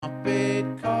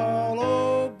trumpet call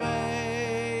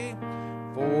obey.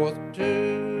 Forth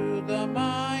to the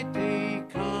mighty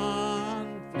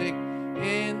conflict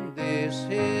in this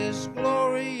his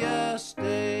glorious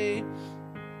day.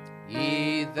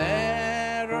 Ye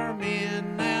that are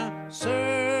men now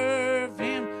serve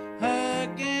him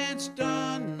against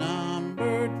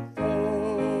unnumbered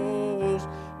foes.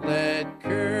 Let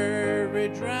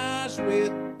courage rise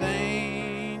with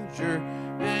danger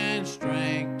and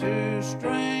strength to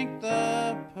strength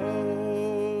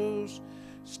oppose.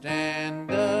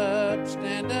 Stand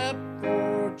up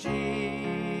for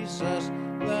Jesus.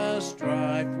 The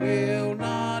strife will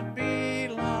not be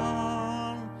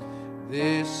long.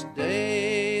 This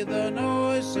day the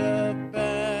noise of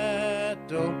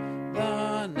battle,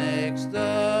 the next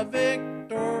the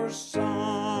victor's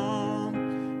song.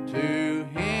 To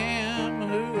him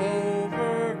who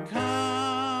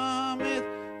overcometh,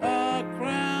 a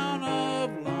crown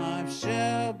of life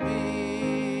shall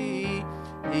be.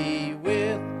 He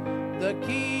with the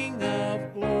King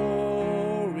of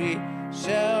glory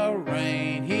shall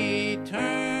reign eternally.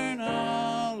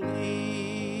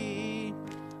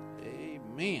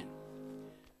 Amen.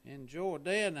 Enjoyed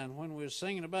that, and when we were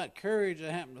singing about courage, I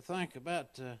happened to think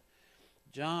about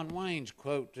John Wayne's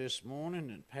quote this morning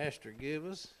that Pastor gave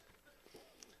us.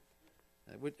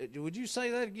 Would you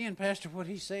say that again, Pastor, what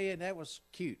he said? That was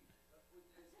cute.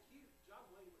 John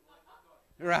Wayne would like to talk.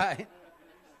 Right. He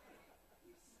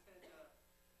said,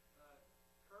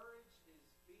 courage is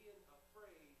being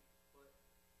afraid, but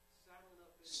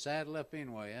saddle up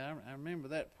anyway. I remember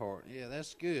that part. Yeah,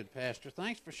 that's good, Pastor.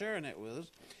 Thanks for sharing that with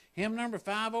us. Hymn number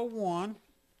 501.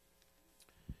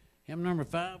 Hymn number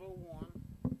 501.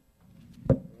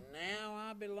 Now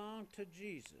I belong to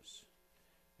Jesus.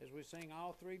 As we sing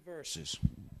all three verses.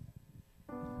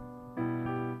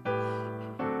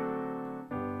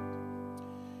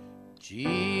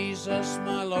 Jesus,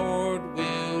 my Lord,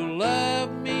 will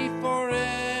love me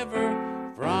forever.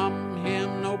 From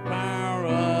him no power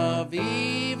of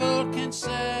evil can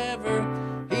sever.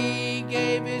 He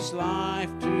gave his life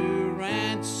to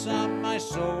ransom my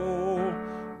soul.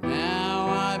 Now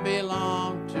I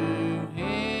belong to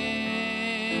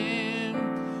him.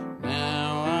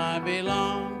 Now I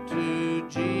belong to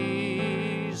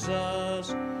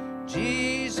Jesus.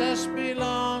 Jesus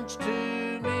belongs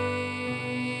to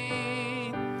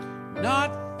me.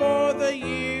 Not for the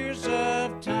years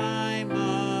of time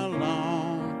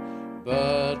alone,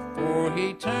 but for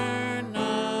eternity.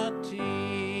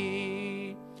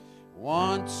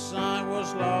 Once I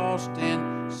was lost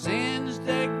in sin's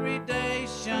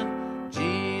degradation.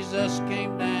 Jesus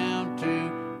came down to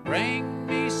bring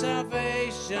me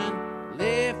salvation,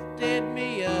 lifted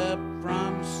me up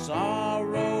from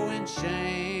sorrow and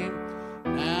shame.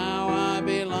 Now I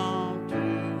belong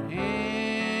to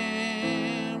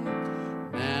him.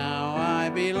 Now I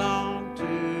belong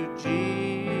to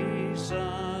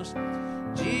Jesus.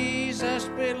 Jesus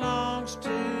belongs to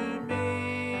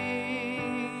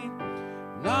me.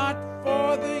 Not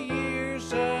for the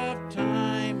years of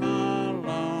time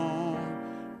alone,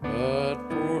 but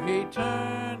for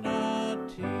eternity.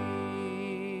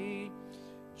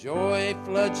 Joy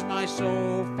floods my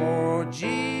soul, for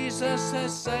Jesus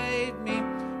has saved me,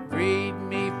 freed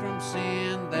me from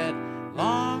sin that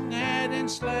long had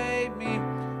enslaved me.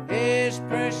 His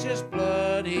precious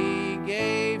blood he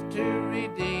gave to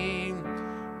redeem.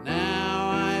 Now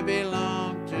I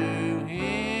belong to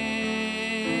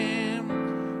him.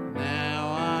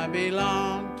 Now I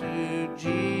belong to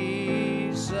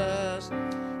Jesus.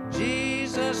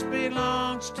 Jesus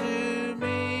belongs to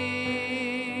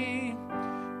me.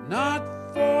 Not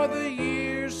for the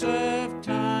years of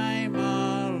time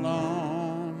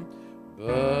alone,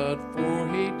 but for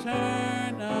eternity.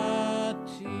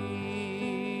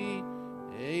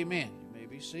 Amen. You may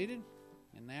be seated.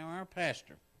 And now our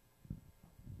pastor.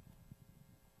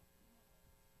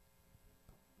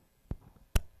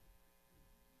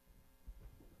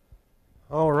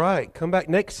 All right, come back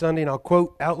next Sunday and I'll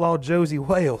quote Outlaw Josie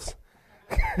Wales.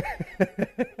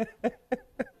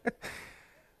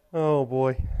 Oh,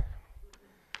 boy.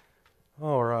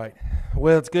 All right.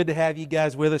 Well, it's good to have you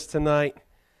guys with us tonight.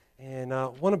 And I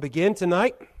want to begin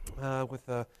tonight with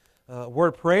a word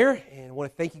of prayer. And I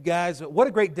want to thank you guys. What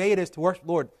a great day it is to worship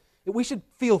the Lord. We should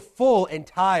feel full and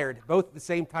tired both at the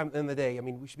same time in the day. I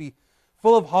mean, we should be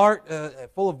full of heart,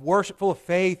 full of worship, full of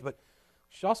faith, but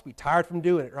we should also be tired from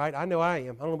doing it, right? I know I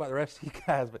am. I don't know about the rest of you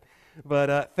guys,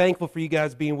 but thankful for you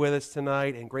guys being with us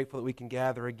tonight and grateful that we can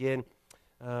gather again.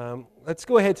 Let's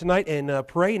go ahead tonight and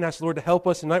pray and ask the Lord to help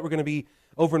us. Tonight we're going to be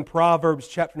over in Proverbs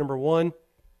chapter number 1.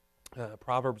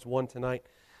 Proverbs 1 tonight.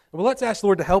 Well, let's ask the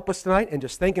Lord to help us tonight and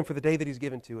just thank Him for the day that He's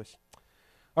given to us.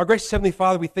 Our gracious Heavenly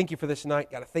Father, we thank You for this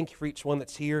night. God, I thank You for each one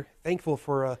that's here. Thankful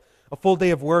for a full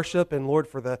day of worship, and Lord,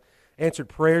 for the answered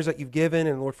prayers that You've given,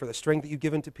 and Lord, for the strength that You've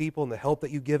given to people and the help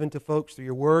that You've given to folks through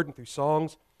Your Word and through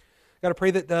songs. God, I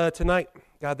pray that tonight,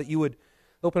 God, that You would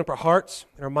open up our hearts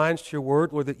and our minds to Your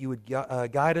Word, Lord, that You would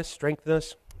guide us, strengthen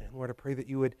us, and Lord, I pray that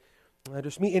You would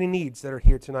just meet any needs that are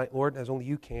here tonight, Lord, as only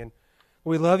You can.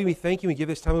 We love You, we thank You, we give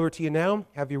this time over to You now.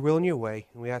 Have Your will and Your way,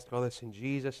 and we ask all this in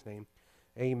Jesus' name.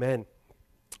 Amen.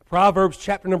 Proverbs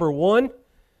chapter number 1.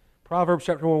 Proverbs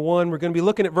chapter number 1. We're going to be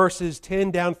looking at verses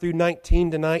 10 down through 19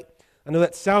 tonight. I know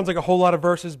that sounds like a whole lot of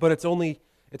verses, but it's only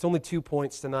 2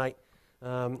 points tonight.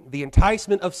 The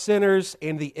enticement of sinners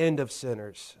and the end of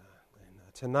sinners.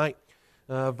 Tonight,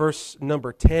 verse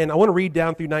number 10. I want to read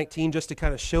down through 19 just to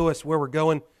kind of show us where we're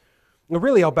going. Well,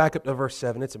 really, I'll back up to verse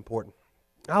 7. It's important.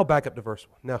 I'll back up to verse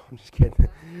 1. No, I'm just kidding.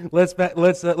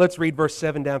 Let's read verse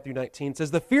 7 down through 19. It says,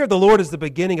 "The fear of the Lord is the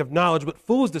beginning of knowledge, but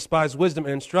fools despise wisdom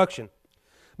and instruction.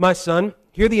 My son,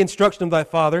 hear the instruction of thy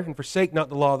father, and forsake not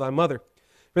the law of thy mother.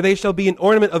 For they shall be an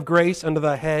ornament of grace unto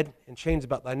thy head, and chains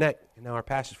about thy neck." And now our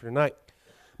passage for tonight.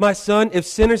 "My son, if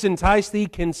sinners entice thee,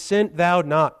 consent thou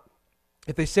not.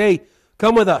 If they say,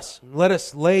 Come with us, and let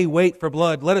us lay wait for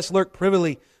blood. Let us lurk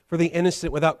privily for the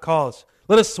innocent without cause.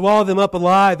 Let us swallow them up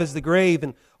alive as the grave,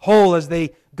 and whole as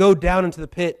they go down into the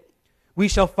pit. We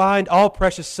shall find all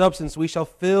precious substance. We shall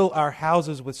fill our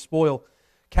houses with spoil.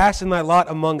 Cast in thy lot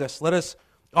among us. Let us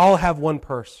all have one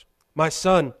purse. My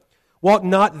son, walk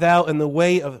not thou in the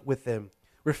way with them.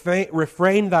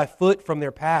 Refrain thy foot from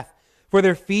their path. For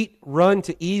their feet run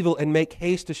to evil and make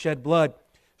haste to shed blood.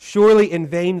 Surely in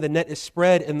vain the net is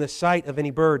spread in the sight of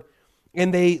any bird.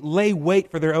 And they lay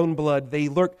wait for their own blood. They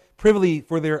lurk privily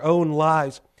for their own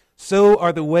lives. So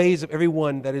are the ways of every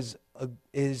one that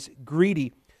is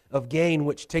greedy of gain,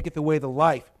 which taketh away the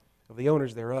life of the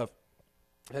owners thereof."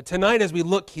 Tonight, as we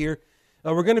look here,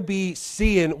 we're going to be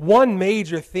seeing one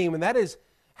major theme, and that is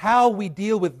how we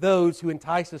deal with those who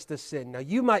entice us to sin. Now,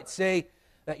 you might say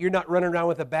that you're not running around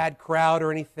with a bad crowd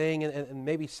or anything, and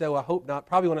maybe so, I hope not.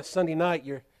 Probably on a Sunday night,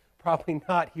 you're probably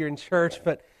not here in church,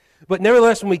 but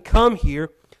nevertheless, when we come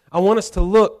here, I want us to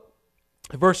look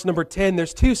at verse number 10.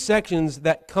 There's two sections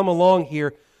that come along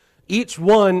here. Each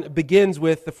one begins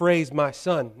with the phrase, "my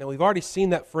son." Now, we've already seen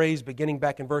that phrase beginning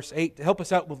back in verse 8. To help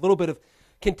us out with a little bit of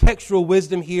contextual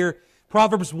wisdom here,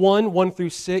 Proverbs 1 through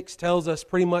 6 tells us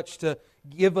pretty much to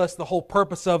give us the whole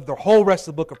purpose of the whole rest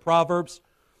of the book of Proverbs,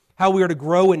 how we are to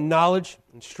grow in knowledge,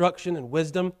 instruction, and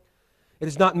wisdom. It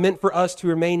is not meant for us to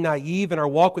remain naive in our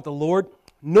walk with the Lord,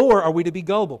 nor are we to be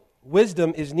gullible.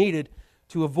 Wisdom is needed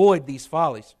to avoid these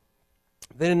follies.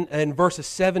 Then in verses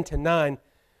 7 to 9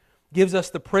 gives us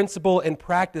the principle and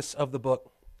practice of the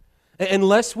book.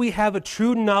 Unless we have a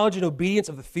true knowledge and obedience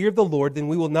of the fear of the Lord, then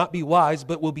we will not be wise,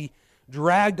 but will be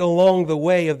dragged along the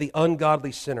way of the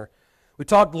ungodly sinner. We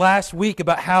talked last week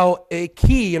about how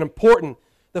key and important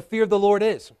the fear of the Lord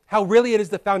is, how really it is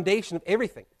the foundation of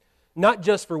everything, not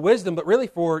just for wisdom, but really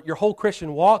for your whole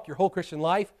Christian walk, your whole Christian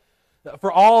life,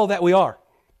 for all that we are.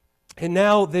 And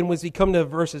now then, as we come to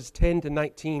verses 10 to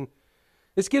 19,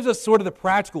 this gives us sort of the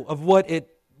practical of what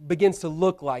it begins to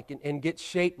look like and get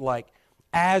shaped like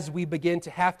as we begin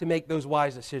to have to make those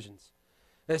wise decisions.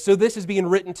 So this is being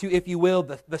written to, if you will,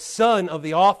 the son of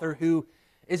the author, who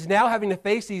is now having to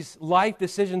face these life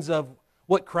decisions of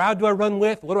what crowd do I run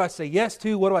with, what do I say yes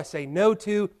to, what do I say no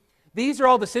to. These are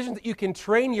all decisions that you can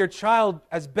train your child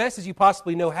as best as you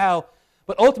possibly know how,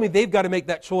 but ultimately they've got to make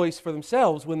that choice for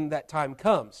themselves when that time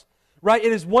comes. Right?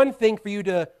 It is one thing for you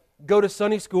to go to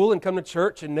Sunday school and come to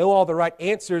church and know all the right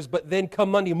answers, but then come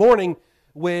Monday morning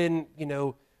when,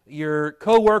 your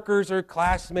coworkers or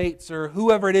classmates or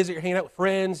whoever it is that you're hanging out with,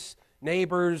 friends,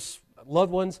 neighbors,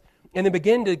 loved ones, and then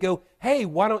begin to go, hey,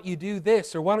 why don't you do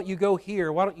this, or why don't you go here,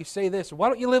 or why don't you say this, or why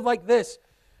don't you live like this?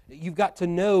 You've got to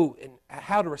know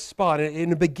how to respond,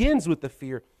 and it begins with the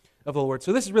fear of the Lord.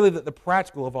 So this is really the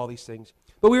practical of all these things.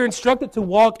 But we are instructed to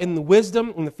walk in the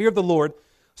wisdom and the fear of the Lord,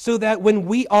 so that when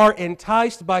we are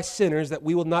enticed by sinners, that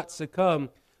we will not succumb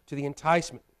to the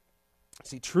enticement.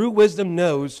 See, true wisdom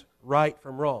knows right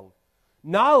from wrong.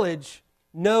 Knowledge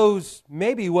knows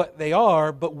maybe what they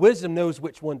are, but wisdom knows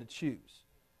which one to choose.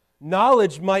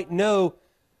 Knowledge might know,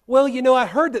 well, I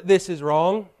heard that this is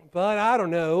wrong, but I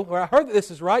don't know. Or I heard that this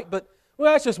is right, but,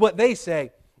 well, that's just what they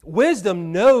say.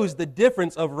 Wisdom knows the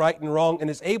difference of right and wrong and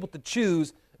is able to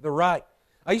choose the right.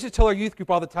 I used to tell our youth group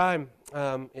all the time,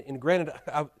 and granted,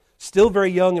 I was still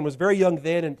very young and was very young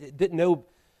then and didn't know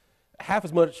half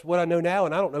as much what I know now,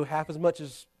 and I don't know half as much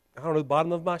as, the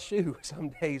bottom of my shoe some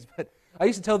days. But I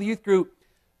used to tell the youth group,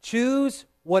 choose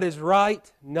what is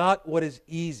right, not what is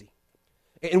easy.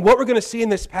 And what we're going to see in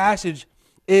this passage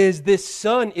is this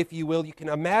son, if you will, you can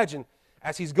imagine,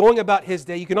 as he's going about his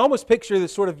day, you can almost picture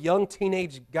this sort of young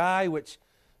teenage guy, which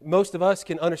most of us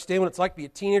can understand what it's like to be a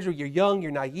teenager. You're young,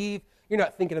 you're naive, you're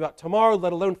not thinking about tomorrow,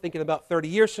 let alone thinking about 30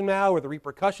 years from now or the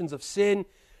repercussions of sin.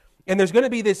 And there's going to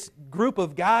be this group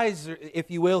of guys,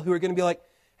 if you will, who are going to be like,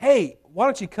 hey, why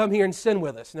don't you come here and sin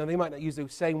with us? Now, they might not use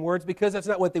those same words because that's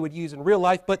not what they would use in real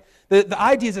life, but the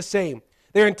idea is the same.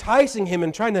 They're enticing him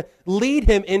and trying to lead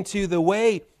him into the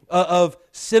way of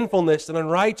sinfulness and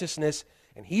unrighteousness,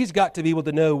 and he's got to be able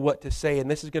to know what to say,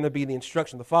 and this is going to be the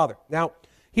instruction of the Father. Now,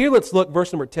 here let's look,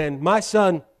 verse number 10. My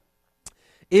son,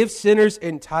 if sinners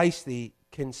entice thee,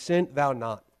 consent thou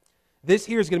not. This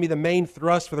here is going to be the main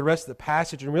thrust for the rest of the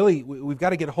passage, and really, we've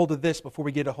got to get a hold of this before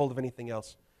we get a hold of anything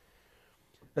else.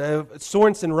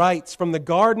 Sorensen writes, from the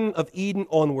Garden of Eden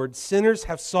onward, sinners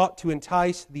have sought to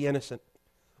entice the innocent.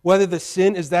 Whether the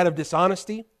sin is that of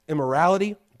dishonesty,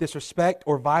 immorality, disrespect,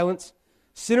 or violence,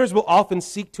 sinners will often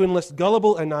seek to enlist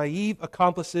gullible and naive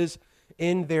accomplices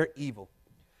in their evil.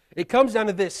 It comes down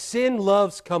to this: sin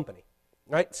loves company,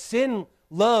 right? Sin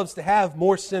loves to have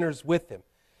more sinners with him.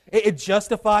 It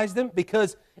justifies them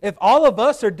because if all of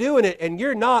us are doing it and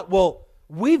you're not, well,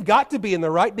 we've got to be in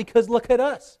the right because look at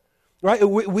us, right?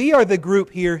 We are the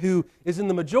group here who is in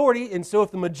the majority, and so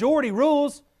if the majority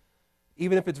rules,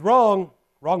 even if it's wrong,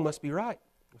 wrong must be right.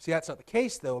 See, that's not the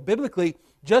case, though. Biblically,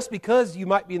 just because you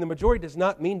might be in the majority does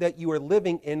not mean that you are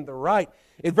living in the right.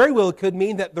 It very well could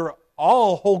mean that a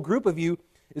whole group of you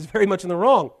is very much in the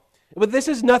wrong. But this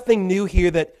is nothing new here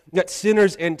that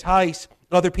sinners entice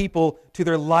other people to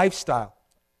their lifestyle.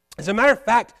 As a matter of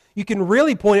fact, you can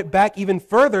really point it back even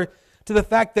further to the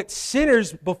fact that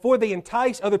sinners, before they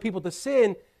entice other people to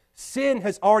sin, sin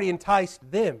has already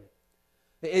enticed them.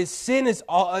 Sin is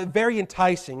very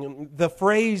enticing. The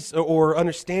phrase or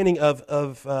understanding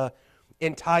of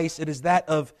entice, it is that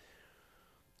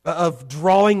of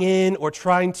drawing in or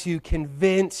trying to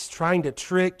convince, trying to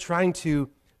trick, trying to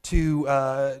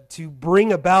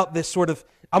bring about this sort of,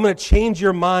 I'm going to change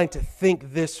your mind to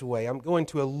think this way. I'm going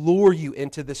to allure you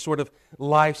into this sort of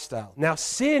lifestyle. Now,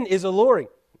 sin is alluring.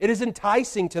 It is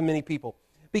enticing to many people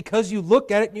because you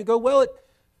look at it and you go, well,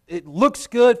 it looks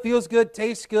good, feels good,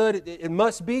 tastes good. It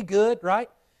must be good, right?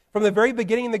 From the very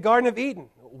beginning in the Garden of Eden,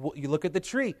 you look at the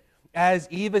tree. As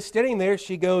Eve is standing there,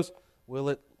 she goes, well,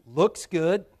 it looks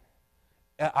good.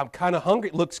 I'm kind of hungry.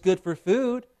 It looks good for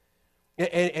food.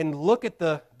 And look at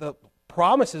the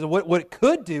promises of what it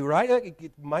could do, right?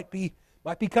 It might be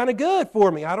kind of good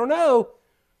for me. I don't know.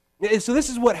 And so this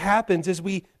is what happens as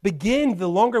we begin. The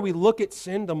longer we look at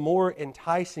sin, the more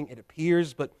enticing it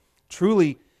appears. But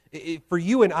truly, for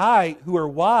you and I who are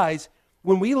wise,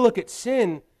 when we look at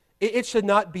sin, it should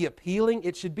not be appealing.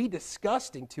 It should be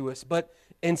disgusting to us. But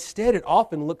instead, it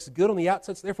often looks good on the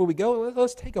outside. So therefore, we go,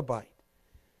 let's take a bite.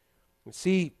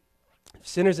 See, if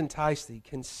sinners entice thee,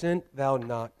 consent thou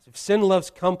not. If sin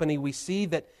loves company, we see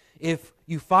that if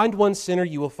you find one sinner,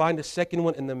 you will find a second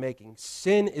one in the making.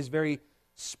 Sin is very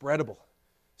spreadable.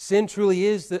 Sin truly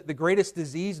is the greatest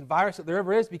disease and virus that there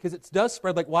ever is because it does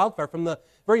spread like wildfire. From the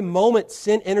very moment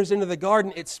sin enters into the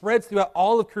garden, it spreads throughout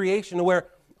all of creation, where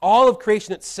all of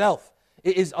creation itself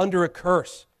is under a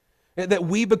curse. That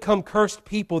we become cursed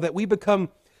people, that we become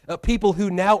people who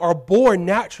now are born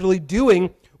naturally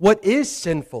doing what is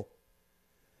sinful.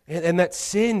 And that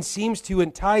sin seems to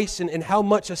entice, and how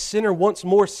much a sinner wants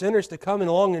more sinners to come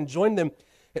along and join them.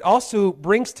 It also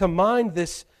brings to mind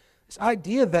this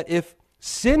idea that if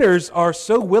sinners are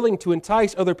so willing to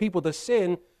entice other people to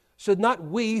sin, should not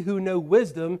we who know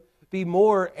wisdom be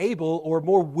more able or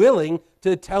more willing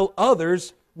to tell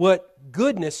others what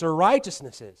goodness or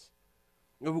righteousness is?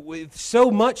 With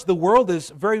so much, the world is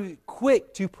very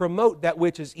quick to promote that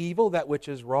which is evil, that which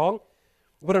is wrong.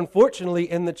 But unfortunately,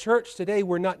 in the church today,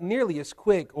 we're not nearly as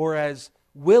quick or as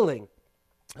willing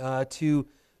to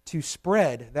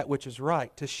spread that which is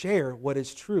right, to share what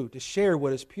is true, to share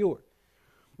what is pure.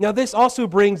 Now, this also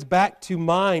brings back to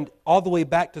mind all the way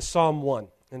back to Psalm 1.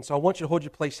 And so I want you to hold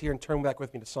your place here and turn back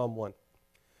with me to Psalm 1.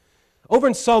 Over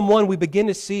in Psalm 1, we begin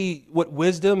to see what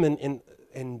wisdom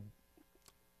and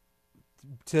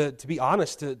to be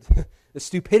honest, the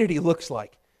stupidity looks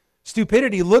like.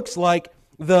 Stupidity looks like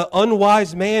the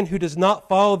unwise man who does not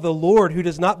follow the Lord, who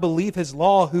does not believe His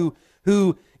law, who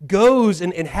goes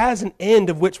and has an end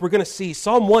of which we're going to see.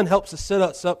 Psalm 1 helps us set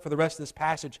us up for the rest of this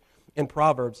passage in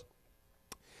Proverbs.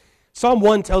 Psalm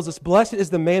 1 tells us, blessed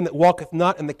is the man that walketh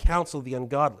not in the counsel of the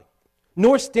ungodly,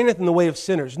 nor standeth in the way of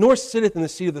sinners, nor sitteth in the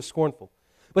seat of the scornful.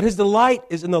 But his delight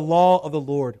is in the law of the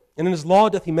Lord, and in His law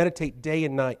doth he meditate day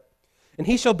and night. And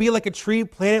he shall be like a tree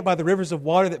planted by the rivers of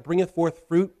water that bringeth forth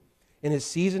fruit in his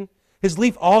season. His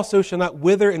leaf also shall not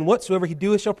wither, and whatsoever he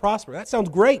doeth shall prosper. That sounds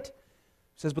great. It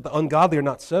says, but the ungodly are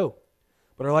not so,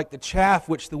 but are like the chaff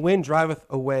which the wind driveth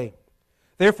away.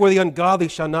 Therefore the ungodly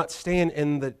shall not stand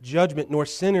in the judgment, nor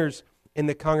sinners in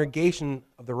the congregation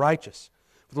of the righteous.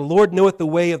 For the Lord knoweth the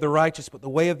way of the righteous, but the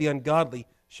way of the ungodly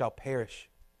shall perish.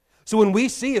 So when we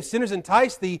see if sinners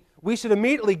entice thee, we should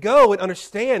immediately go and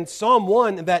understand Psalm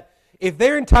 1, that if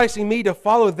they're enticing me to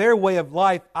follow their way of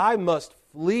life, I must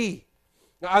flee.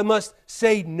 I must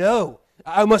say no.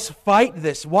 I must fight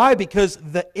this. Why? Because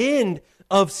the end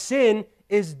of sin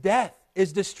is death,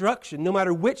 is destruction, no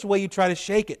matter which way you try to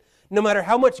shake it, no matter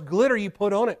how much glitter you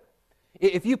put on it.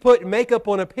 If you put makeup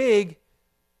on a pig,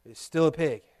 it's still a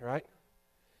pig, right?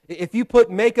 If you put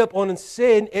makeup on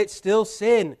sin, it's still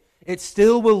sin. It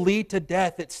still will lead to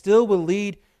death. It still will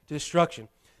lead to destruction.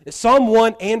 Psalm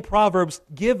 1 and Proverbs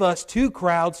give us two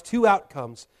crowds, two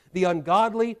outcomes, the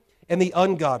ungodly and the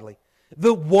ungodly.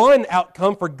 The one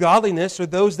outcome for godliness are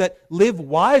those that live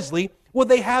wisely. Well,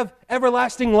 they have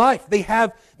everlasting life. They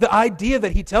have the idea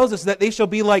that he tells us that they shall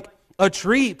be like a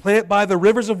tree planted by the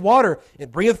rivers of water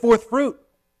and bringeth forth fruit.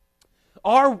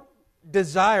 Our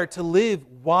desire to live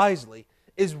wisely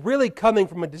is really coming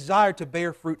from a desire to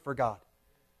bear fruit for God.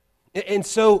 And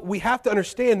so we have to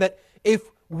understand that if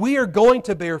we are going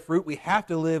to bear fruit, we have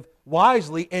to live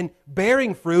wisely, and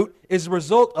bearing fruit is a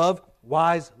result of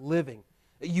wise living.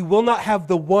 You will not have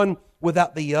the one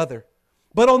without the other.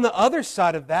 But on the other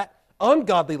side of that,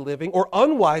 ungodly living or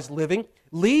unwise living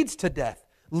leads to death,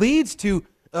 leads to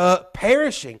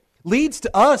perishing, leads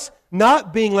to us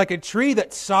not being like a tree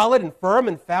that's solid and firm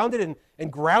and founded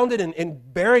and grounded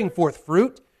and bearing forth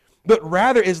fruit, but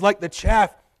rather is like the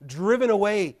chaff driven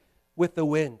away with the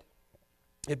wind.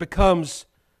 It becomes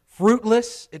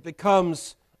fruitless, it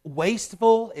becomes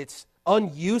wasteful, it's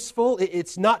unuseful,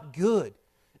 it's not good.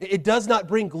 It does not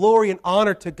bring glory and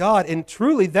honor to God. And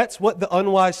truly, that's what the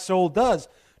unwise soul does.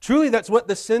 Truly, that's what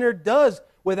the sinner does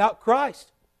without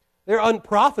Christ. They're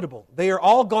unprofitable. They are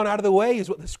all gone out of the way, is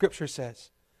what the Scripture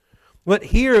says. But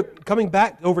here, coming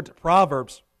back over to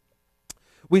Proverbs,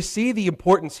 we see the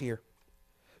importance here.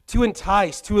 To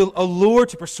entice, to allure,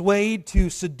 to persuade, to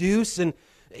seduce. And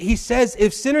he says,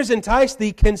 if sinners entice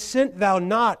thee, consent thou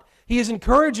not. He is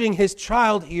encouraging his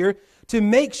child here to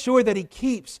make sure that he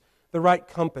keeps the right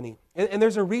company. And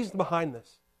there's a reason behind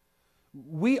this.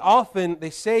 We often, they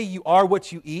say you are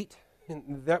what you eat,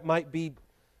 and that might be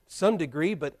some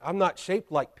degree, but I'm not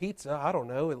shaped like pizza. I don't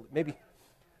know, maybe,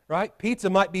 right? Pizza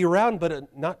might be round,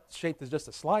 but not shaped as just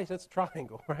a slice. That's a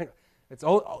triangle, right?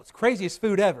 It's craziest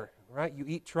food ever, right? You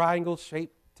eat triangles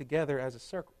shaped together as a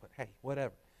circle, but hey,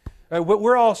 whatever. Right,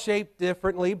 we're all shaped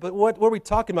differently, but what are we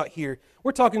talking about here?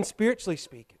 We're talking spiritually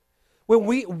speaking. When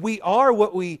we are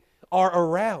what we are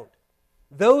around.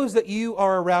 Those that you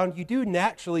are around, you do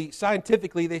naturally,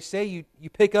 scientifically, they say you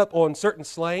pick up on certain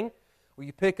slang, or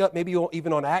you pick up maybe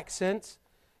even on accents,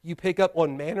 you pick up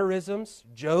on mannerisms,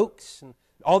 jokes, and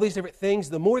all these different things.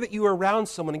 The more that you are around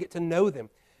someone and get to know them,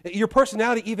 your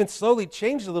personality even slowly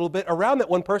changes a little bit around that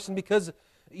one person because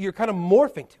you're kind of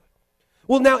morphing to it.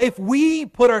 Well, now, if we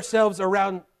put ourselves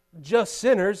around just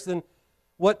sinners, then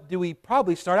what do we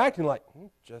probably start acting like?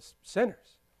 Just sinners.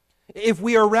 If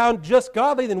we are around just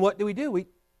godly, then what do? We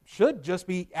should just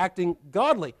be acting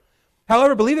godly.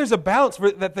 However, I believe there's a balance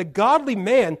that the godly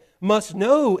man must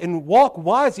know and walk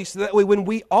wisely, so that way when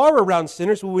we are around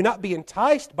sinners, we will not be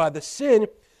enticed by the sin,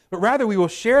 but rather we will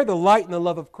share the light and the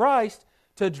love of Christ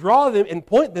to draw them and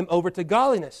point them over to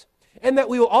godliness. And that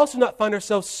we will also not find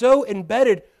ourselves so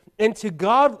embedded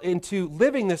into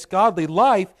living this godly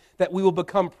life that we will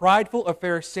become prideful or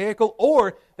pharisaical,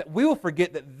 or that we will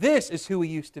forget that this is who we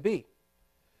used to be.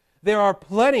 There are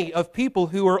plenty of people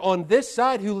who are on this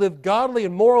side who live godly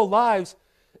and moral lives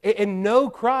and know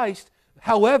Christ,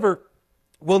 however,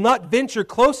 will not venture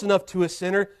close enough to a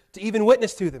sinner to even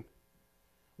witness to them.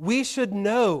 We should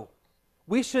know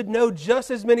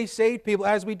just as many saved people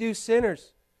as we do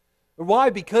sinners.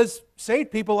 Why? Because saved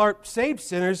people are saved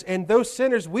sinners, and those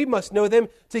sinners, we must know them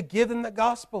to give them the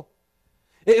gospel.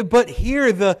 But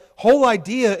here, the whole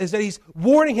idea is that he's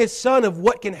warning his son of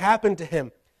what can happen to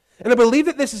him. And I believe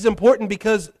that this is important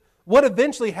because what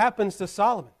eventually happens to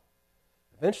Solomon?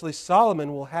 Eventually,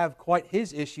 Solomon will have quite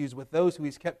his issues with those who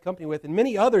he's kept company with, and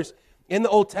many others in the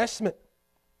Old Testament.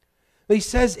 But he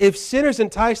says, if sinners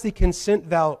entice thee, consent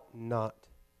thou not.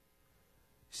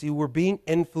 See, we're being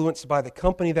influenced by the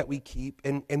company that we keep.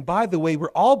 And by the way,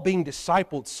 we're all being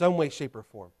discipled some way, shape, or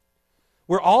form.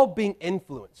 We're all being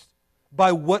influenced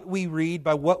by what we read,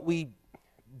 by what we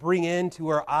bring into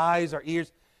our eyes, our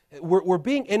ears. We're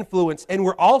being influenced, and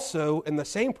we're also, in the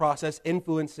same process,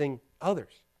 influencing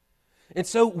others. And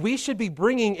so we should be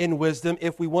bringing in wisdom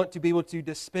if we want to be able to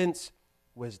dispense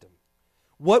wisdom.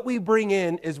 What we bring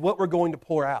in is what we're going to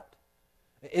pour out.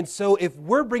 And so if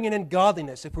we're bringing in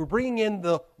godliness, if we're bringing in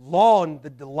the law and the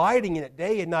delighting in it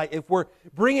day and night, if we're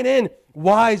bringing in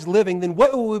wise living, then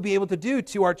what will we be able to do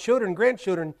to our children,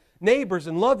 grandchildren, neighbors,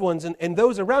 and loved ones, and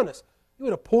those around us? We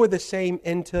want to pour the same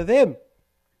into them.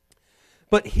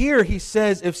 But here he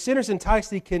says, if sinners entice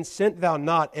thee, consent thou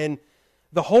not. And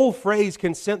the whole phrase,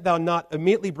 consent thou not,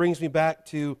 immediately brings me back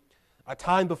to a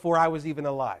time before I was even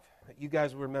alive. You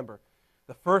guys will remember.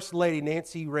 The First Lady,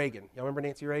 Nancy Reagan. Y'all remember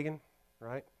Nancy Reagan?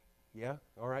 Right? Yeah?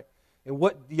 All right. And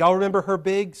what, do y'all remember her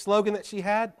big slogan that she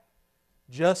had?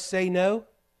 Just say no.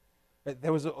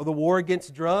 There was the war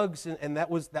against drugs, and that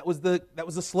was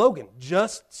the slogan.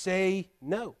 Just say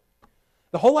no.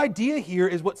 The whole idea here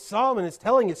is what Solomon is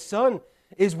telling his son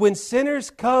is when sinners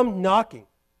come knocking,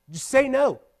 just say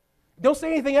no. Don't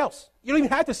say anything else. You don't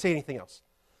even have to say anything else.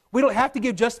 We don't have to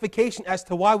give justification as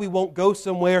to why we won't go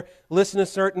somewhere, listen to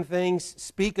certain things,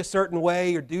 speak a certain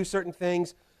way, or do certain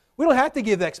things. We don't have to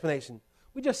give the explanation.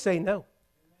 We just say no.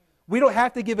 We don't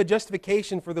have to give a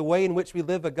justification for the way in which we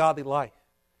live a godly life.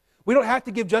 We don't have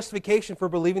to give justification for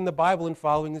believing the Bible and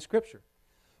following the Scripture.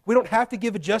 We don't have to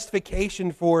give a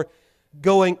justification for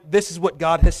going, this is what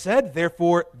God has said,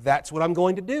 therefore that's what I'm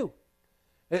going to do.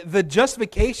 The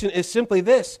justification is simply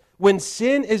this. When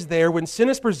sin is there, when sin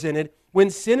is presented, when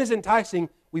sin is enticing,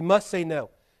 we must say no.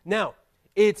 Now,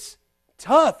 it's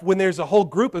tough when there's a whole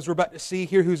group, as we're about to see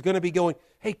here, who's going to be going,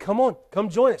 hey, come on, come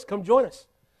join us, come join us.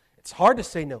 It's hard to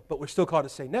say no, but we're still called to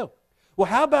say no. Well,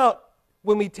 how about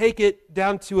when we take it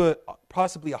down to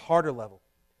possibly a harder level?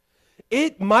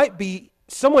 It might be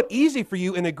somewhat easy for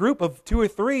you in a group of 2 or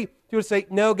 3 to say,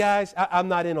 no, guys, I'm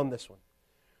not in on this one.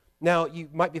 Now, you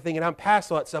might be thinking, I'm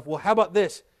past all that stuff. Well, how about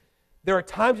this? There are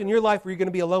times in your life where you're going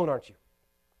to be alone, aren't you?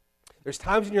 There's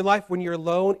times in your life when you're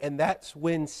alone, and that's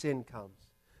when sin comes.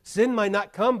 Sin might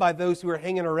not come by those who are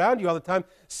hanging around you all the time.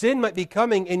 Sin might be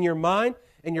coming in your mind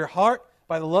and your heart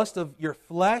by the lust of your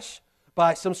flesh,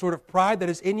 by some sort of pride that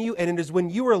is in you, and it is when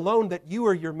you are alone that you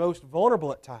are your most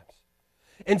vulnerable at times.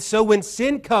 And so when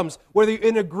sin comes, whether you're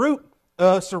in a group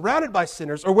surrounded by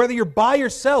sinners, or whether you're by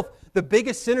yourself, the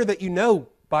biggest sinner that you know,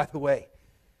 by the way,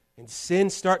 and sin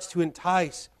starts to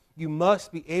entice, you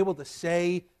must be able to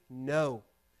say no.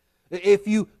 If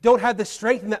you don't have the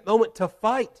strength in that moment to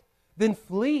fight, then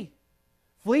flee.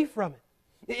 Flee from it.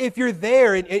 If you're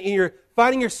there and you're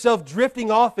finding yourself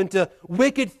drifting off into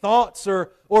wicked thoughts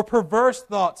or perverse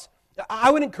thoughts,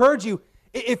 I would encourage you,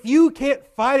 if you can't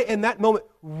fight it in that moment,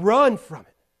 run from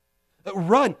it.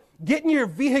 Run. Get in your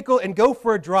vehicle and go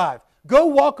for a drive. Go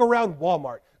walk around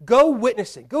Walmart. Go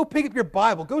witnessing. Go pick up your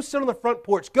Bible. Go sit on the front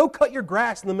porch. Go cut your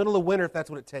grass in the middle of winter if that's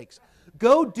what it takes.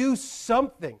 Go do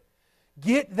something.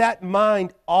 Get that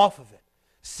mind off of it.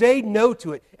 Say no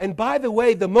to it. And by the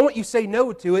way, the moment you say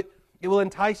no to it, it will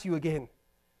entice you again.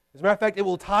 As a matter of fact, it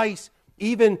will entice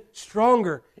even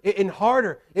stronger and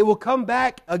harder. It will come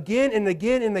back again and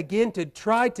again and again to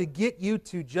try to get you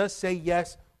to just say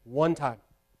yes one time.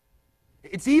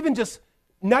 It's even just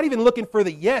not even looking for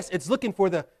the yes, it's looking for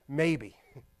the maybe.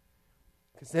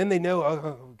 Because then they know,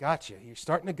 oh, gotcha, you're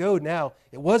starting to go now.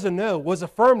 It was a no, it was a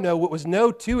firm no, it was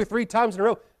no 2 or 3 times in a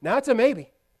row. Now it's a maybe.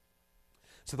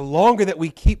 So the longer that we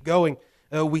keep going,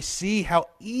 we see how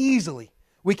easily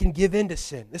we can give in to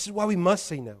sin. This is why we must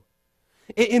say no.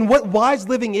 And what wise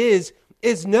living is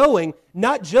knowing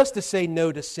not just to say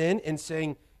no to sin and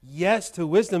saying yes to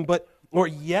wisdom, or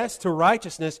yes to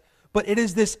righteousness, but it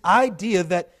is this idea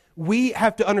that we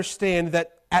have to understand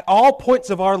that at all points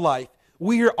of our life,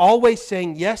 we are always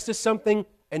saying yes to something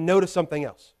and no to something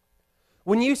else.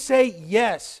 When you say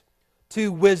yes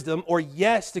to wisdom, or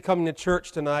yes to coming to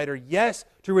church tonight, or yes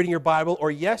to reading your Bible, or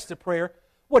yes to prayer,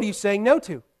 what are you saying no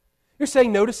to? You're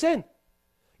saying no to sin.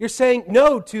 You're saying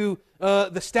no to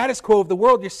the status quo of the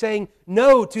world. You're saying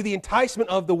no to the enticement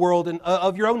of the world and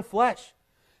of your own flesh.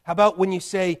 How about when you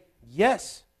say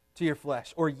yes to your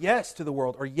flesh, or yes to the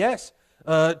world, or yes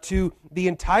to the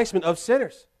enticement of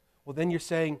sinners? Well, then you're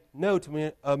saying no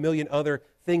to a million other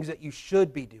things that you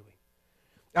should be doing.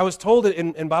 I was told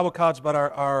in Bible college about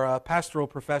our pastoral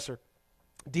professor,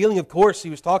 dealing, of course, he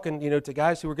was talking, to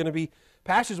guys who were going to be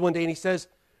pastors one day, and he says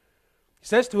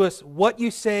to us, what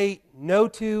you say no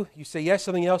to, you say yes to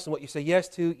something else, and what you say yes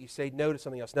to, you say no to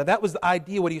something else. Now, that was the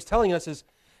idea. What he was telling us is,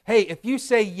 hey, if you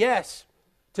say yes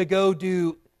to go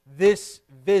do this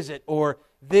visit, or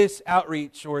this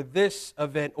outreach, or this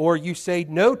event, or you say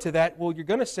no to that, well, you're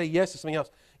going to say yes to something else.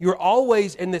 You're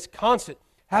always in this constant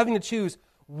having to choose,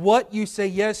 what you say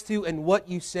yes to and what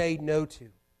you say no to.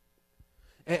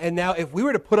 And now if we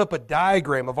were to put up a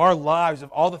diagram of our lives,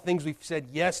 of all the things we've said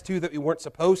yes to that we weren't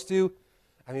supposed to,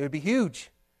 I mean, it would be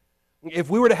huge. If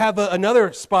we were to have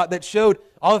another spot that showed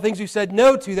all the things we said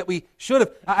no to that we should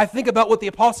have, I think about what the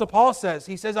Apostle Paul says.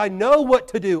 He says, I know what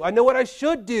to do. I know what I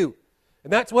should do.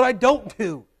 And that's what I don't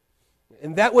do.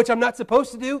 And that which I'm not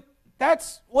supposed to do,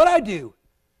 that's what I do.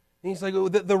 And he's like,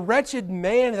 the wretched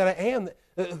man that I am,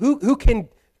 who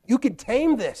can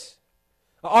tame this?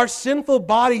 Our sinful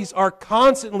bodies are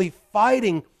constantly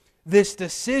fighting this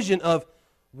decision of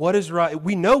what is right.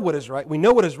 We know what is right. We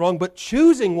know what is wrong, but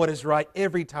choosing what is right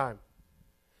every time.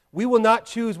 We will not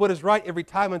choose what is right every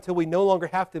time until we no longer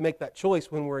have to make that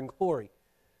choice when we're in glory.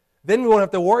 Then we won't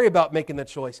have to worry about making the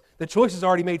choice. The choice is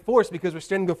already made for us because we're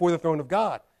standing before the throne of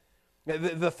God.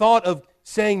 The thought of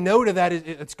saying no to that,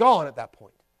 it's gone at that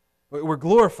point. We're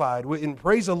glorified, and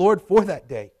praise the Lord for that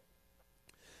day.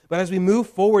 But as we move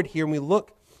forward here and we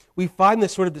look, we find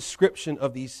this sort of description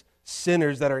of these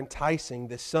sinners that are enticing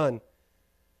this son.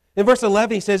 In verse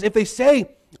 11 he says, if they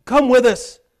say, come with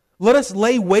us, let us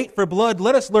lay wait for blood,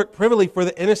 let us lurk privily for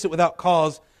the innocent without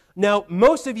cause. Now,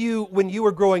 most of you, when you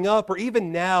were growing up, or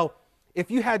even now,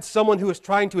 if you had someone who was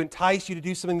trying to entice you to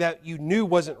do something that you knew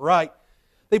wasn't right,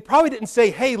 they probably didn't say,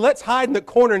 hey, let's hide in the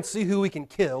corner and see who we can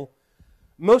kill.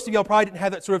 Most of y'all probably didn't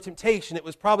have that sort of temptation. It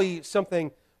was probably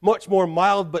something much more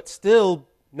mild, but still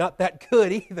not that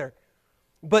good either.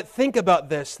 But think about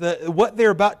this, what they're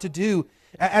about to do,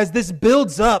 as this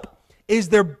builds up, is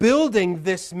they're building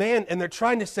this man, and they're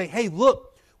trying to say, hey,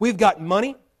 look, we've got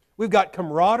money, we've got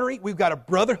camaraderie, we've got a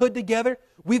brotherhood together,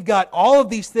 we've got all of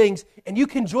these things, and you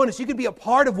can join us, you can be a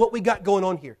part of what we got going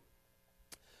on here.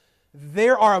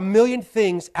 There are a million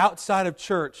things outside of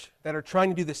church that are trying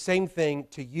to do the same thing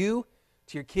to you,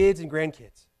 to your kids and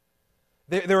grandkids.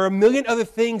 There are a million other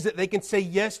things that they can say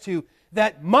yes to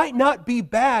that might not be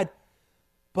bad,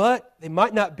 but they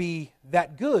might not be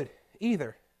that good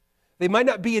either. They might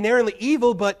not be inherently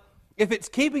evil, but if it's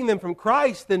keeping them from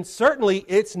Christ, then certainly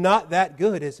it's not that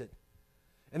good, is it?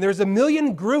 And there's a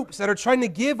million groups that are trying to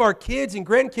give our kids and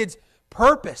grandkids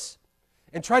purpose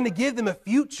and trying to give them a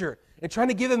future and trying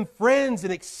to give them friends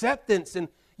and acceptance. And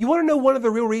you want to know one of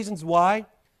the real reasons why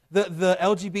the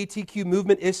LGBTQ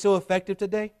movement is so effective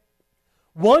today?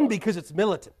 One, because it's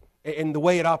militant in the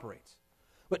way it operates.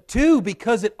 But two,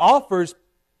 because it offers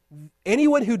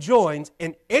anyone who joins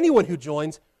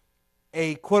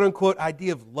a quote-unquote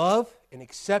idea of love and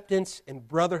acceptance and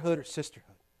brotherhood or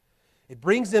sisterhood. It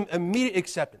brings them immediate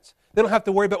acceptance. They don't have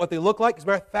to worry about what they look like. As a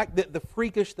matter of fact, the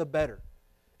freakish, the better.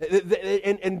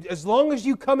 And as long as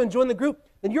you come and join the group,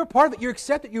 then you're a part of it. You're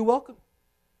accepted. You're welcome.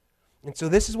 And so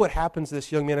this is what happens to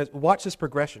this young man. Watch this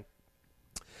progression.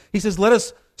 He says, let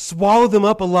us swallow them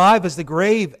up alive as the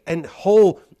grave and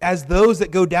whole as those that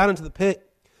go down into the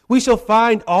pit. We shall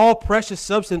find all precious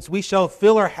substance. We shall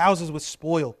fill our houses with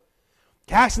spoil.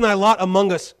 Cast in thy lot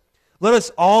among us. Let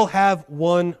us all have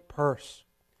one purse.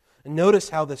 And notice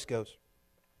how this goes.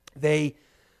 They,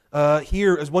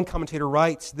 here, as one commentator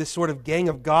writes, this sort of gang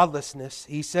of godlessness,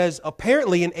 he says,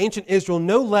 apparently in ancient Israel,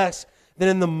 no less than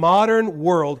in the modern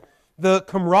world, the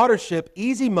camaraderie,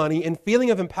 easy money, and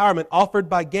feeling of empowerment offered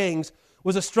by gangs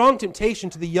was a strong temptation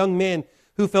to the young man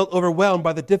who felt overwhelmed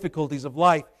by the difficulties of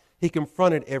life he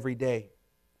confronted every day.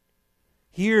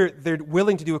 Here, they're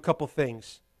willing to do a couple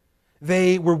things.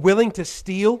 They were willing to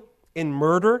steal and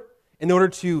murder in order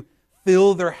to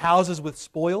fill their houses with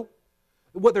spoil.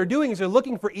 What they're doing is they're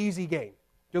looking for easy gain.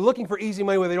 They're looking for easy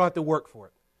money where they don't have to work for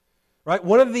it. Right?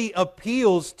 One of the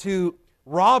appeals to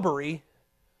robbery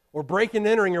or break and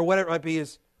entering or whatever it might be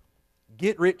is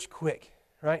get rich quick.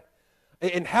 Right?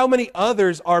 And how many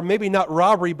others are maybe not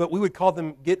robbery, but we would call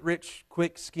them get rich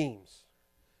quick schemes.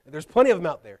 And there's plenty of them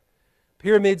out there.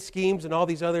 Pyramid schemes and all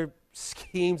these other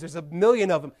schemes. There's a million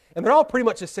of them. And they're all pretty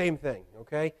much the same thing.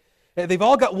 Okay? They've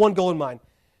all got one goal in mind.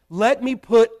 Let me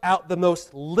put out the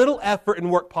most little effort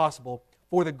and work possible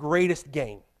for the greatest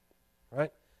gain.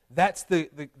 Right? That's the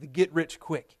get rich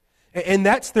quick. And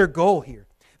that's their goal here.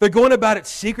 They're going about it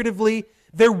secretively.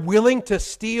 They're willing to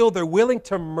steal. They're willing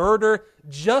to murder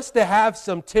just to have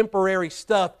some temporary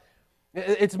stuff.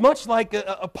 It's much like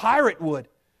a pirate would.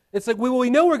 It's like, we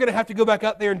know we're going to have to go back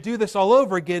out there and do this all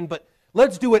over again, but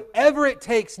let's do whatever it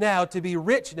takes now to be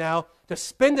rich now, to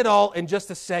spend it all in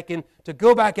just a second, to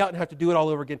go back out and have to do it all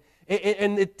over again.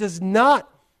 And it is not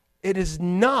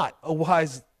a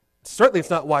wise, certainly it's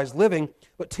not wise living,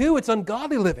 but two, it's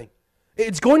ungodly living.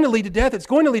 It's going to lead to death. It's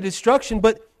going to lead to destruction.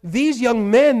 But these young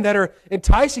men that are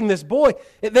enticing this boy,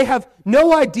 they have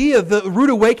no idea the rude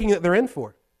awakening that they're in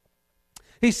for.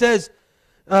 He says,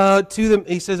 to them,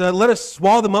 he says, let us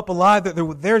swallow them up alive.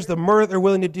 There's the murder they're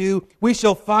willing to do. We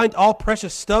shall find all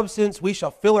precious substance. We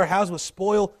shall fill our house with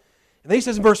spoil. And then he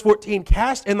says in verse 14,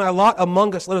 cast in thy lot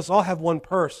among us. Let us all have one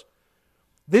purse.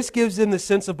 This gives them the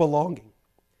sense of belonging.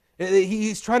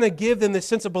 He's trying to give them the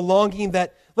sense of belonging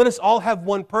that let us all have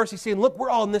one purse. He's saying, look, we're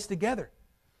all in this together.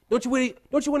 Don't you want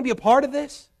to be a part of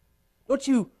this? Don't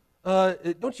you want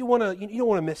to? You don't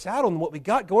want to miss out on what we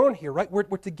got going on here, right?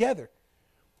 We're together.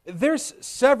 There's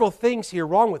several things here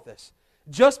wrong with this.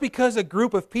 Just because a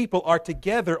group of people are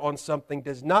together on something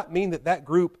does not mean that that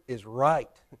group is right.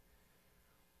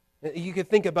 You can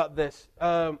think about this.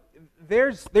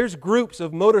 There's groups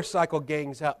of motorcycle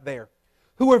gangs out there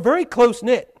who are very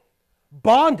close-knit,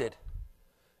 bonded.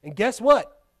 And guess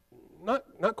what?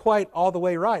 Not quite all the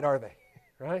way right, are they?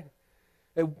 Right?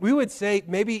 We would say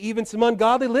maybe even some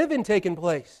ungodly living taking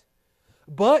place.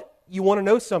 But you want to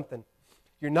know something.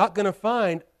 You're not going to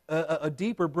find a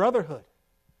deeper brotherhood.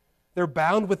 They're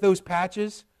bound with those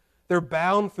patches. They're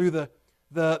bound through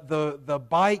the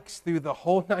bikes, through the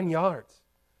whole 9 yards.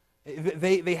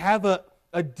 They have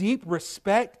a deep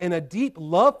respect and a deep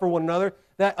love for one another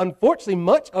that unfortunately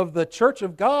much of the church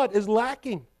of God is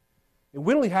lacking. And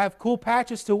we don't even have cool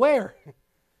patches to wear.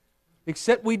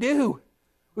 Except we do.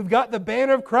 We've got the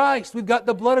banner of Christ. We've got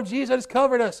the blood of Jesus that has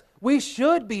covered us. We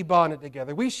should be bonded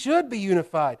together. We should be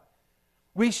unified.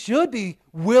 We should be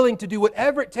willing to do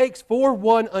whatever it takes for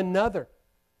one another.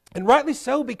 And rightly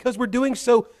so, because we're doing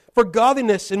so for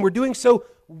godliness and we're doing so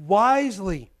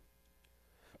wisely.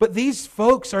 But these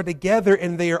folks are together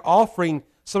and they are offering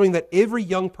something that every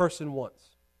young person wants.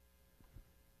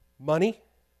 Money,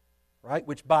 right,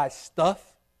 which buys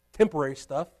stuff, temporary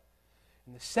stuff.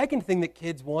 And the second thing that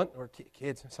kids want, or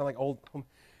kids, sound like old,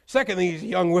 second thing these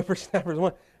young whippersnappers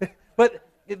want, but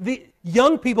the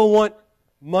young people want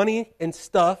money and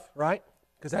stuff, right?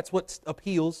 Because that's what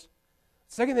appeals.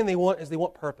 The second thing they want is they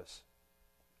want purpose.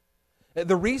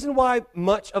 The reason why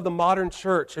much of the modern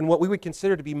church and what we would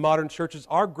consider to be modern churches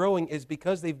are growing is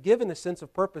because they've given a sense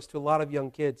of purpose to a lot of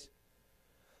young kids.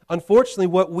 Unfortunately,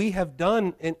 what we have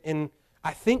done in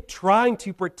I think trying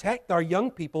to protect our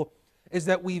young people is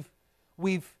that we've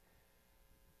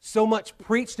so much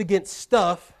preached against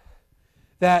stuff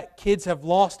that kids have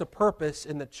lost a purpose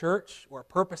in the church or a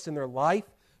purpose in their life.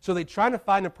 So they try to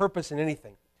find a purpose in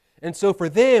anything. And so for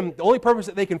them, the only purpose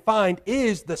that they can find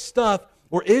is the stuff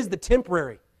or is the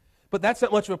temporary. But that's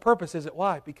not much of a purpose, is it?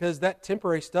 Why? Because that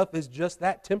temporary stuff is just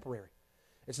that temporary.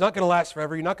 It's not going to last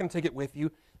forever. You're not going to take it with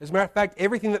you. As a matter of fact,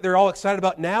 everything that they're all excited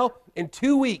about now, in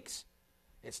 2 weeks,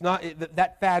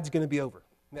 that fad's going to be over.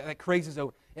 That craze is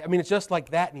over. I mean, it's just like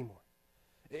that anymore.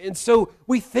 And so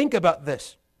we think about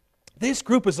this. This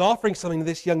group is offering something to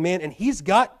this young man, and he's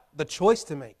got the choice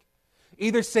to make.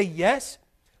 Either say yes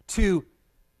to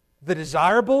the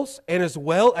desirables and as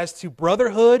well as to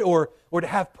brotherhood or to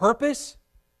have purpose,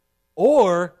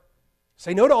 or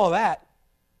say no to all that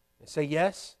and say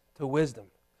yes to wisdom.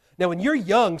 Now, when you're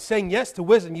young, saying yes to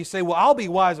wisdom, you say, well, I'll be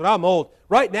wise when I'm old.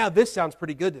 Right now, this sounds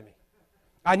pretty good to me.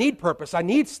 I need purpose. I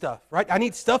need stuff, right? I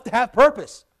need stuff to have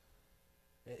purpose.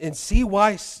 And see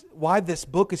why this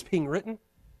book is being written?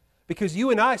 Because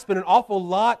you and I spend an awful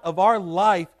lot of our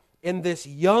life in this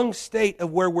young state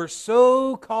of where we're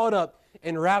so caught up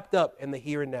and wrapped up in the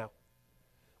here and now.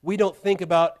 We don't think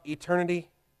about eternity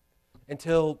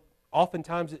until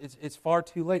oftentimes it's far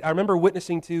too late. I remember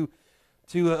witnessing to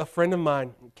a friend of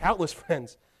mine, countless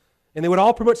friends, and they would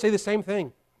all pretty much say the same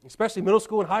thing. Especially middle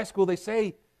school and high school, they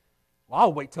say, well,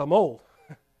 I'll wait till I'm old.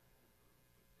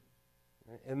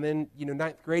 And then,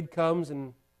 ninth grade comes,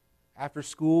 and after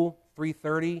school,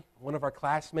 3:30, one of our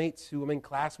classmates who I'm in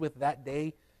class with that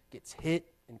day gets hit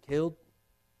and killed.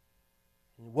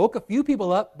 And woke a few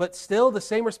people up, but still the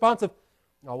same response of,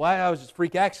 oh, why, that was just a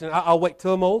freak accident. I'll wait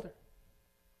till I'm older.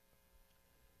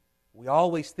 We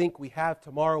always think we have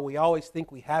tomorrow. We always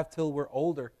think we have till we're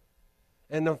older.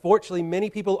 And unfortunately, many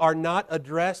people are not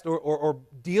addressed or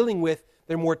dealing with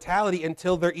their mortality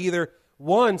until they're either,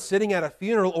 one, sitting at a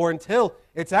funeral, or until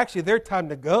it's actually their time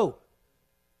to go.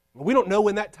 We don't know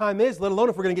when that time is, let alone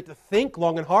if we're going to get to think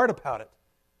long and hard about it.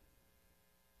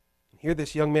 And here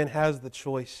this young man has the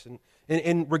choice.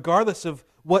 And regardless of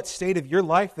what state of your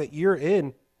life that you're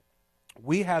in,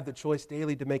 we have the choice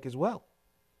daily to make as well.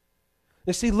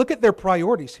 Now see, look at their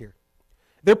priorities here.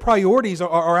 Their priorities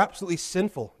are absolutely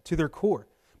sinful to their core.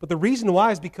 But the reason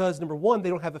why is because, number one, they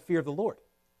don't have a fear of the Lord.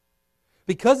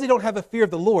 Because they don't have a fear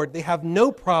of the Lord, they have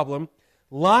no problem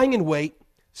lying in wait,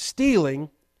 stealing,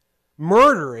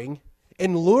 murdering,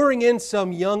 and luring in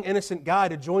some young innocent guy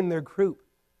to join their group.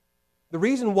 The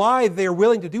reason why they're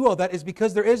willing to do all that is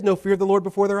because there is no fear of the Lord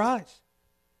before their eyes.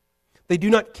 They do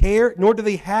not care, nor do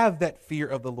they have that fear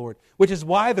of the Lord, which is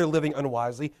why they're living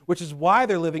unwisely, which is why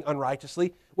they're living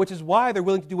unrighteously, which is why they're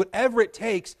willing to do whatever it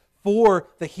takes for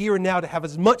the here and now to have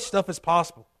as much stuff as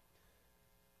possible.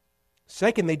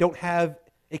 Second, they don't have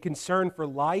a concern for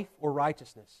life or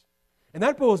righteousness. And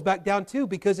that boils back down too,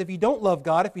 because if you don't love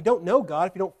God, if you don't know God,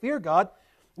 if you don't fear God,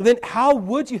 then how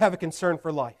would you have a concern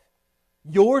for life?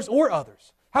 Yours or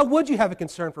others? How would you have a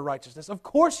concern for righteousness? Of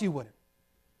course you wouldn't.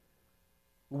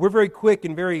 We're very quick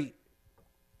and very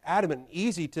adamant and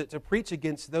easy to preach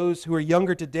against those who are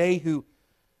younger today who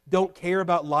don't care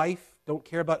about life, don't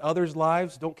care about others'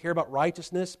 lives, don't care about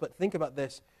righteousness. But think about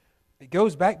this. It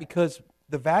goes back because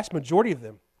the vast majority of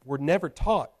them were never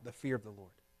taught the fear of the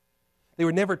Lord. They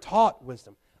were never taught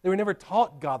wisdom. They were never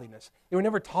taught godliness. They were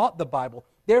never taught the Bible.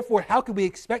 Therefore, how could we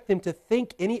expect them to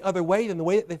think any other way than the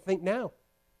way that they think now?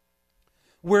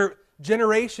 We're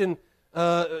generation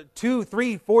 2,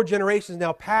 3, 4 generations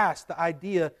now past the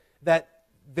idea that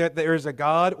there is a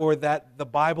God, or that the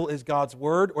Bible is God's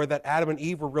Word, or that Adam and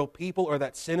Eve were real people, or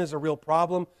that sin is a real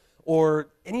problem, or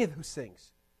any of those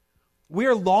things. We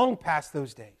are long past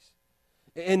those days.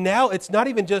 And now it's not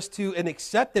even just to an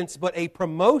acceptance, but a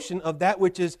promotion of that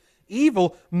which is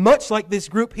evil, much like this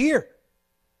group here.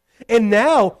 And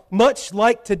now, much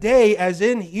like today, as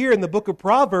in here in the book of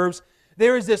Proverbs,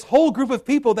 there is this whole group of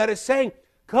people that is saying,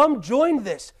 come join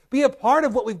this, be a part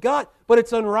of what we've got, but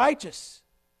it's unrighteous.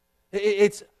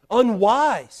 It's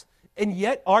unwise. And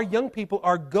yet our young people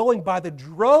are going by the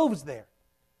droves there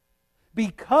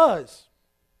because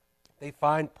they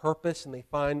find purpose and they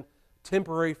find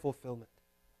temporary fulfillment.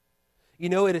 You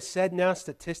know, it is said now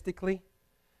statistically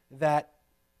that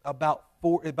about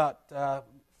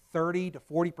 30 to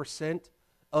 40%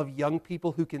 of young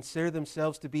people who consider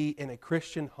themselves to be in a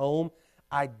Christian home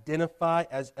identify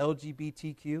as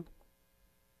LGBTQ.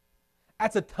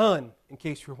 That's a ton, in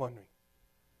case you're wondering.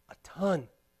 A ton.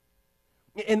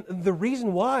 And the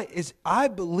reason why is, I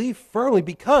believe firmly,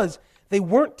 because they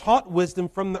weren't taught wisdom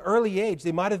from the early age.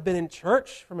 They might have been in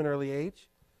church from an early age.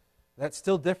 That's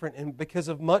still different, and because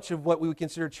of much of what we would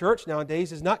consider church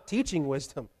nowadays is not teaching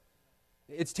wisdom.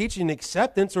 It's teaching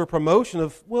acceptance or promotion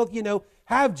of, well, you know,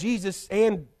 have Jesus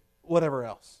and whatever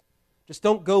else. Just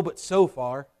don't go but so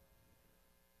far.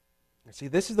 And see,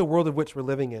 this is the world of which we're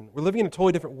living in. We're living in a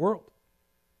totally different world.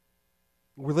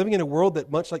 We're living in a world that,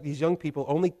 much like these young people,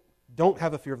 only don't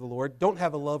have a fear of the Lord, don't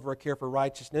have a love or a care for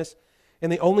righteousness,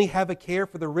 and they only have a care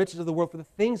for the riches of the world, for the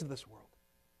things of this world.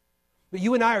 But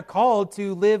you and I are called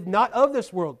to live not of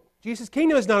this world. Jesus'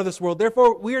 kingdom is not of this world.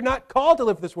 Therefore, we are not called to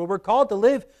live for this world. We're called to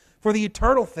live for the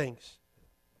eternal things.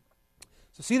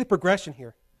 So see the progression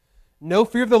here. No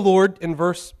fear of the Lord in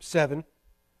verse 7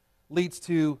 leads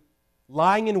to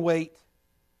lying in wait,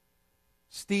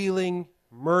 stealing,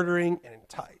 murdering,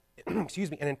 and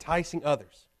enticing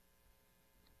others.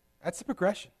 That's the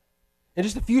progression. In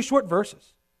just a few short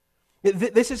verses.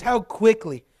 This is how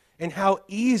quickly and how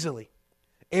easily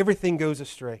everything goes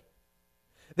astray.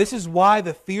 This is why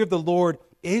the fear of the Lord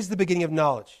is the beginning of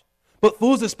knowledge. But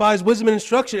fools despise wisdom and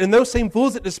instruction, and those same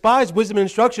fools that despise wisdom and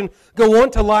instruction go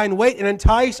on to lie in wait and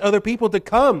entice other people to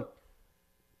come.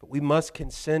 But we must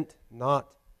consent not.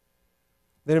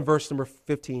 Then in verse number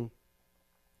 15,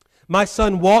 my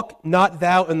son, walk not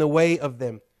thou in the way of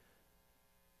them.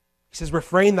 He says,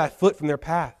 refrain thy foot from their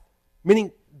path.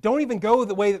 Meaning, don't even go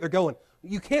the way that they're going.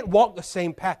 You can't walk the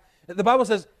same path. The Bible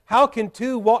says, how can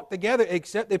two walk together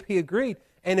except they be agreed?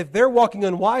 And if they're walking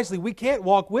unwisely, we can't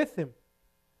walk with them.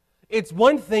 It's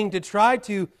one thing to try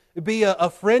to be a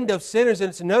friend of sinners, and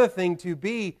it's another thing to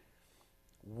be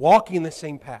walking the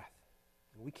same path.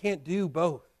 We can't do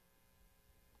both.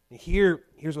 And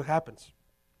here's what happens.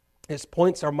 This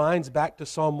points our minds back to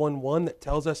Psalm 1:1 that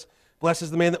tells us, blessed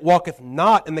is the man that walketh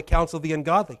not in the counsel of the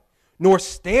ungodly, nor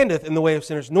standeth in the way of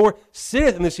sinners, nor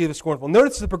sitteth in the seat of the scornful.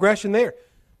 Notice the progression there.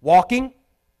 Walking,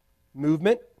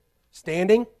 movement,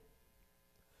 standing.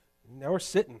 Now we're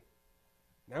sitting.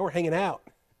 Now we're hanging out.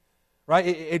 Right?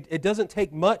 It doesn't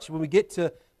take much when we get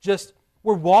to just,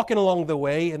 we're walking along the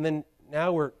way, and then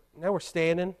now we're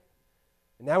standing,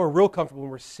 and now we're real comfortable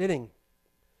when we're sitting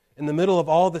in the middle of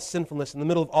all this sinfulness, in the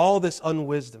middle of all this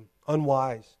unwisdom,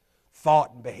 unwise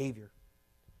thought and behavior.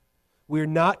 We are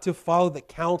not to follow the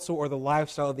counsel or the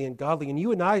lifestyle of the ungodly, and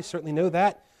you and I certainly know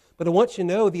that. But I want you to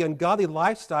know the ungodly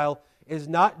lifestyle is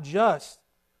not just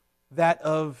that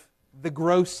of the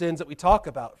gross sins that we talk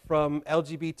about, from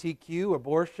LGBTQ,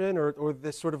 abortion, or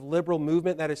this sort of liberal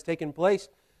movement that has taken place.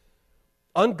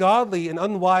 Ungodly and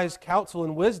unwise counsel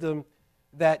and wisdom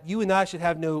that you and I should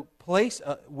have no place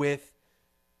with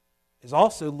is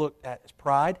also looked at as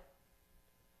pride,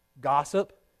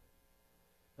 gossip,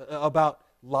 about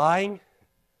lying,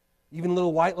 even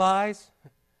little white lies,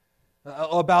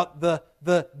 about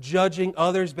the judging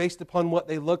others based upon what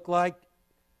they look like,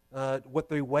 what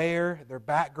they wear, their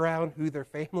background, who their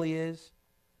family is,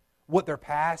 what their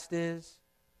past is.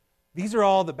 These are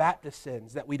all the Baptist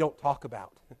sins that we don't talk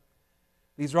about.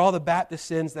 These are all the Baptist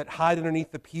sins that hide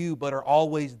underneath the pew but are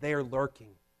always there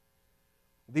lurking.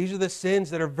 These are the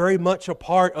sins that are very much a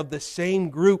part of the same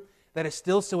group that is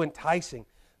still so enticing.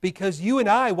 Because you and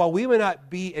I, while we may not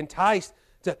be enticed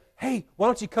to, hey, why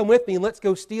don't you come with me and let's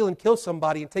go steal and kill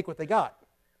somebody and take what they got?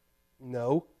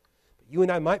 No. But you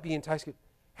and I might be enticed.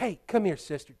 Hey, come here,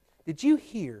 sister. Did you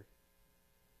hear?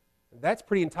 That's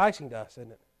pretty enticing to us,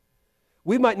 isn't it?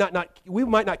 We might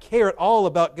not care at all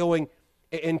about going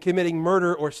and committing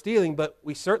murder or stealing, but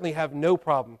we certainly have no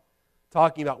problem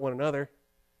talking about one another.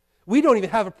 We don't even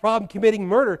have a problem committing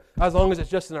murder as long as it's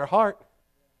just in our heart.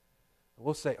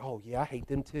 We'll say, oh yeah, I hate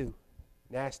them too.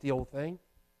 Nasty old thing.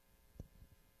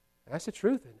 That's the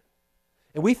truth, isn't it?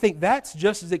 And we think that's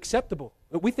just as acceptable.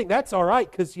 We think that's all right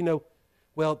because,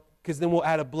 because then we'll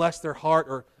add a bless their heart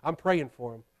or I'm praying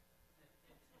for them.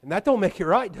 And that don't make it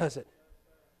right, does it?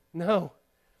 No.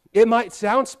 It might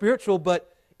sound spiritual,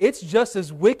 but it's just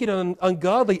as wicked and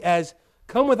ungodly as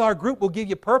come with our group, we'll give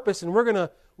you purpose, and we're gonna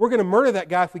murder that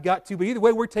guy if we got to, but either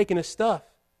way, we're taking his stuff.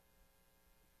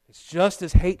 It's just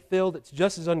as hate-filled, it's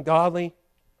just as ungodly,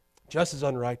 just as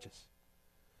unrighteous.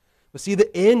 But see,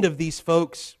 the end of these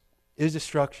folks is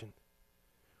destruction.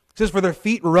 It says, for their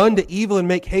feet run to evil and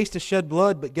make haste to shed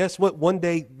blood, but guess what? One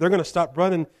day, they're going to stop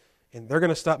running, and they're going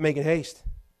to stop making haste.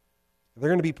 They're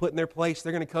going to be put in their place.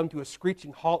 They're going to come to a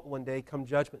screeching halt one day come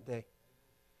Judgment Day.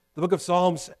 The book of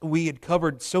Psalms, we had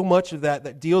covered so much of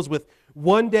that deals with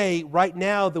one day, right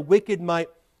now, the wicked might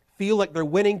feel like they're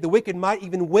winning. The wicked might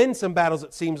even win some battles,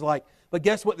 it seems like. But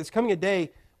guess what? There's coming a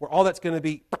day where all that's going to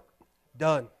be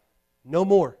done. No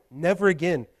more. Never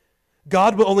again.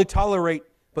 God will only tolerate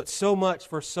but so much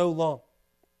for so long.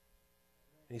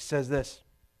 And he says this,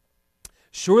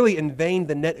 surely in vain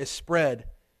the net is spread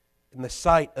in the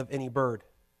sight of any bird.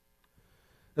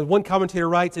 As one commentator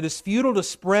writes, it is futile to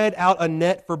spread out a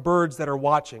net for birds that are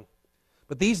watching.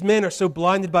 But these men are so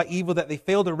blinded by evil that they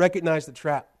fail to recognize the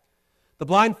trap. The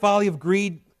blind folly of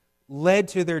greed led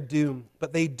to their doom,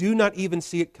 but they do not even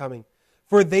see it coming,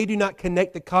 for they do not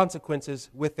connect the consequences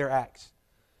with their acts.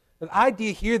 The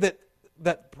idea here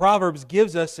that Proverbs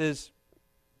gives us is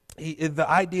the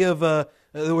idea of,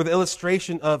 or the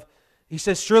illustration of, he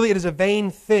says, surely it is a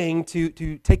vain thing to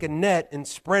take a net and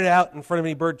spread it out in front of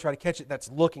any bird to try to catch it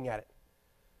that's looking at it.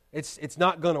 It's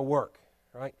not going to work,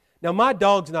 right? Now, my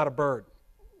dog's not a bird.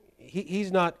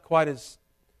 He's not quite as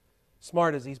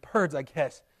smart as these birds, I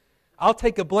guess. I'll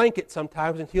take a blanket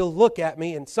sometimes and he'll look at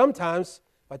me, and sometimes,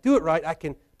 if I do it right, I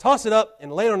can toss it up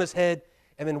and lay it on his head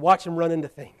and then watch him run into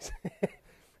things.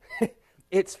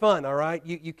 It's fun, all right?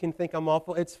 You can think I'm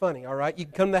awful. It's funny, all right? You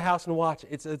can come to the house and watch it.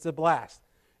 It's a blast.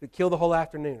 It'll kill the whole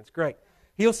afternoon. It's great.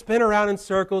 He'll spin around in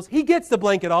circles. He gets the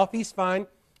blanket off. He's fine.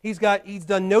 He's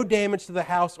done no damage to the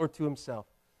house or to himself.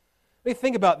 Let me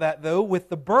think about that, though. With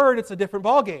the bird, it's a different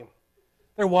ballgame.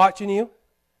 They're watching you.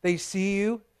 They see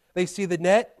you. They see the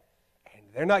net. And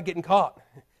they're not getting caught.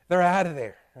 They're out of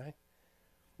there. Right?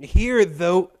 Here,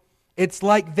 though, it's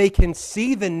like they can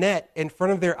see the net in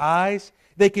front of their eyes.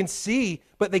 They can see,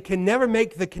 but they can never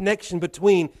make the connection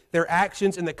between their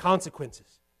actions and the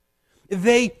consequences.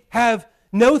 They have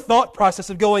no thought process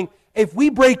of going, if we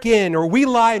break in or we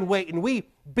lie in wait and we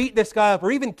beat this guy up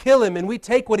or even kill him and we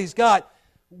take what he's got,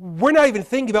 we're not even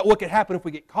thinking about what could happen if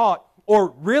we get caught, or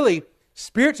really,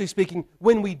 spiritually speaking,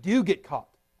 when we do get caught.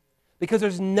 Because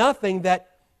there's nothing that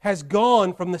has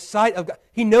gone from the sight of God.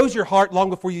 He knows your heart long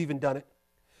before you've even done it.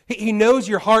 He knows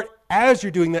your heart as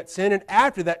you're doing that sin and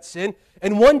after that sin.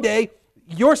 And one day,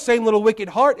 your same little wicked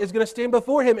heart is going to stand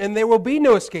before Him, and there will be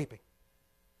no escaping.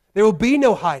 There will be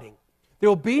no hiding. There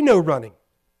will be no running.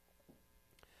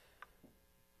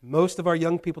 Most of our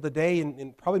young people today,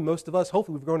 and probably most of us,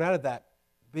 hopefully we've grown out of that,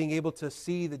 being able to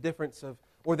see the difference of,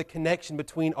 or the connection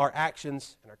between our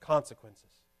actions and our consequences.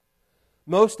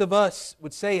 Most of us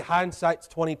would say hindsight's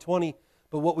 20/20,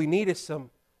 but what we need is some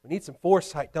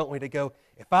foresight, don't we, to go,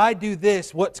 if I do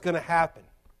this, what's going to happen?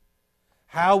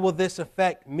 How will this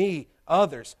affect me,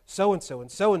 others, so-and-so, and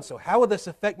so-and-so? How will this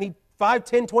affect me 5,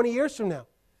 10, 20 years from now?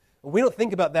 We don't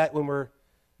think about that when we're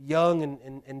young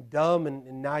and dumb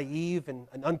and naive and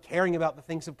uncaring about the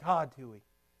things of God, do we?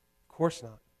 Of course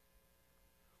not.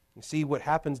 You see what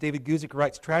happens, David Guzik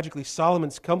writes, tragically,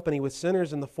 Solomon's company with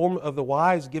sinners in the form of the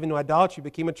wives given to idolatry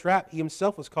became a trap he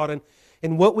himself was caught in.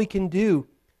 And what we can do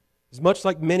is much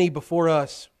like many before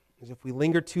us, is if we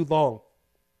linger too long,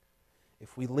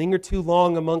 if we linger too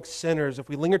long amongst sinners, if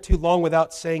we linger too long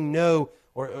without saying no,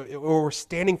 or we're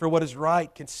standing for what is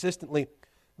right consistently,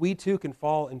 we too can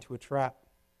fall into a trap.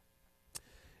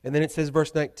 And then it says,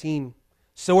 verse 19,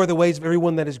 so are the ways of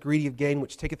everyone that is greedy of gain,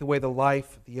 which taketh away the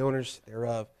life of the owners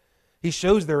thereof. He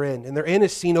shows their end, and their end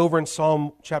is seen over in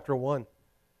Psalm chapter 1.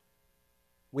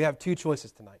 We have two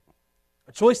choices tonight.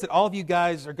 A choice that all of you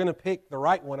guys are going to pick the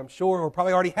right one, I'm sure, or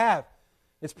probably already have.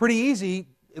 It's pretty easy,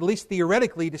 at least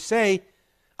theoretically, to say,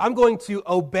 I'm going to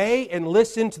obey and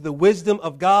listen to the wisdom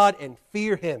of God and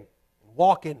fear Him and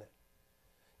walk in it.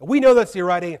 And we know that's the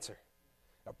right answer.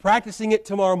 Now, practicing it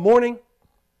tomorrow morning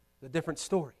is a different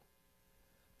story.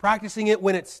 Practicing it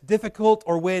when it's difficult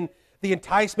or when the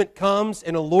enticement comes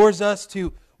and allures us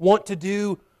to want to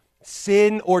do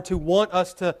sin or to want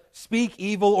us to speak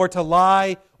evil or to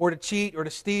lie or to cheat or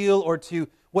to steal or to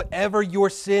whatever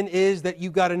your sin is that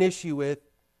you've got an issue with,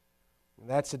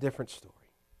 that's a different story.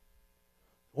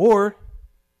 Or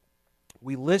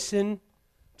we listen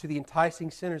to the enticing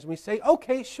sinners and we say,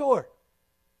 okay, sure.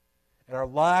 And our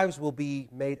lives will be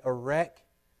made a wreck,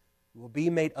 will be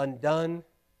made undone,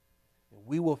 and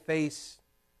we will face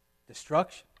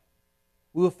destruction.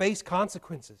 We will face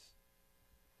consequences.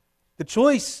 The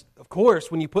choice, of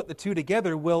course, when you put the two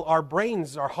together, will our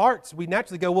brains, our hearts, we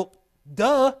naturally go, well,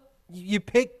 duh, you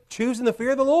pick choosing the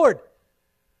fear of the Lord.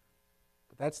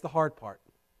 But that's the hard part.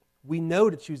 We know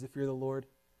to choose the fear of the Lord.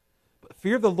 But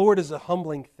fear of the Lord is a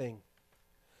humbling thing.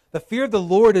 The fear of the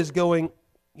Lord is going,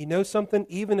 you know something?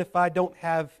 Even if I don't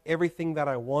have everything that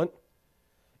I want,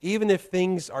 even if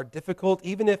things are difficult,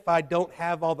 even if I don't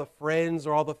have all the friends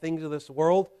or all the things of this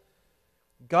world,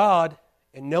 God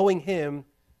and knowing Him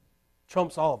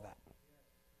trumps all of that.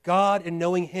 God and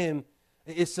knowing Him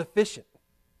is sufficient.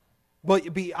 But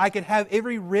I could have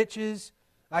every riches,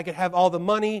 I could have all the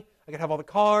money, I could have all the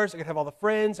cars, I could have all the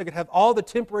friends, I could have all the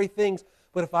temporary things,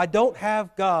 but if I don't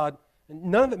have God,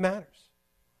 none of it matters.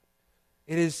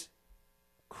 It is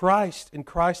Christ and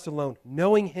Christ alone.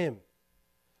 Knowing Him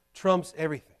trumps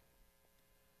everything.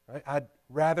 Right? I'd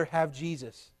rather have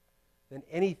Jesus than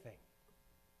anything.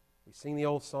 We sing the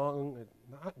old song,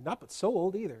 not but so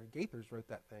old either. Gaithers wrote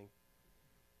that thing.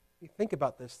 You think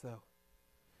about this though.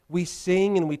 We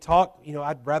sing and we talk,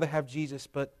 I'd rather have Jesus,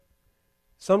 but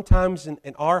sometimes in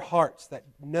our hearts that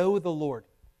know the Lord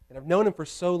and have known Him for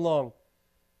so long,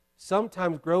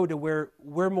 sometimes grow to where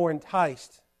we're more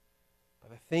enticed by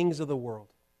the things of the world.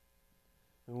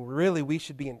 And really, we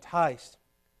should be enticed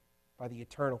by the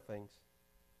eternal things.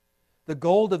 The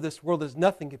gold of this world is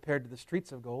nothing compared to the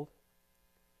streets of gold.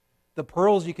 The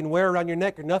pearls you can wear around your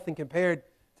neck are nothing compared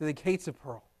to the gates of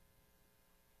pearl.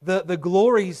 The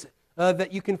glories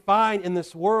that you can find in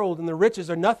this world and the riches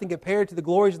are nothing compared to the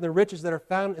glories and the riches that are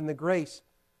found in the grace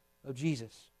of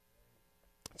Jesus.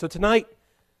 So tonight,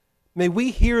 may we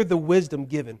hear the wisdom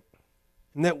given,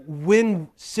 and that when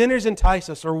sinners entice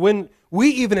us, or when we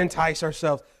even entice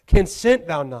ourselves, consent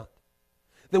thou not.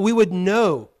 That we would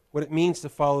know what it means to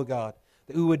follow God.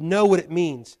 That we would know what it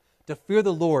means to fear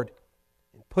the Lord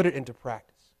and put it into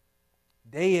practice.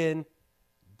 Day in,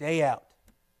 day out,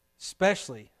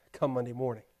 especially come Monday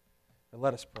morning. Now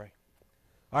let us pray.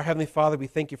 Our Heavenly Father, we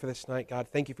thank You for this night, God.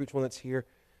 Thank You for each one that's here.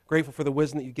 Grateful for the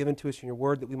wisdom that You've given to us in Your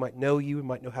Word, that we might know You and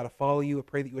might know how to follow You. I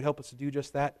pray that You would help us to do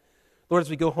just that. Lord, as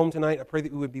we go home tonight, I pray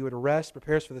that we would be able to rest,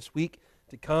 prepare us for this week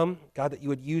to come. God, that You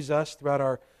would use us throughout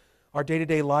our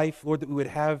day-to-day life. Lord, that we would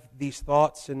have these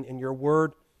thoughts in Your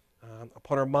Word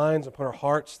upon our minds, upon our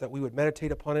hearts, that we would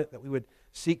meditate upon it, that we would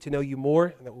seek to know You more,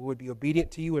 and that we would be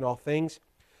obedient to You in all things.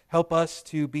 Help us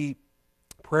to be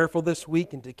prayerful this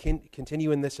week and to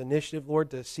continue in this initiative, Lord,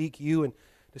 to seek You and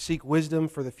to seek wisdom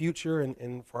for the future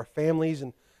and for our families,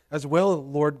 and as well,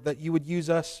 Lord, that You would use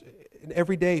us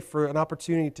every day for an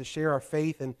opportunity to share our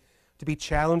faith and to be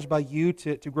challenged by You,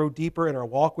 to grow deeper in our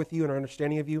walk with You and our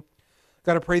understanding of You.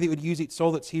 God, I pray that You would use each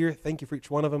soul that's here. Thank You for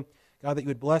each one of them. God, that You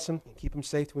would bless them and keep them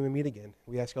safe till we meet again.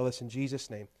 We ask all this in Jesus'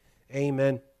 name.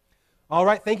 Amen. All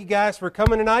right, thank you guys for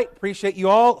coming tonight. Appreciate you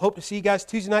all. Hope to see you guys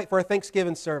Tuesday night for our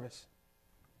Thanksgiving service.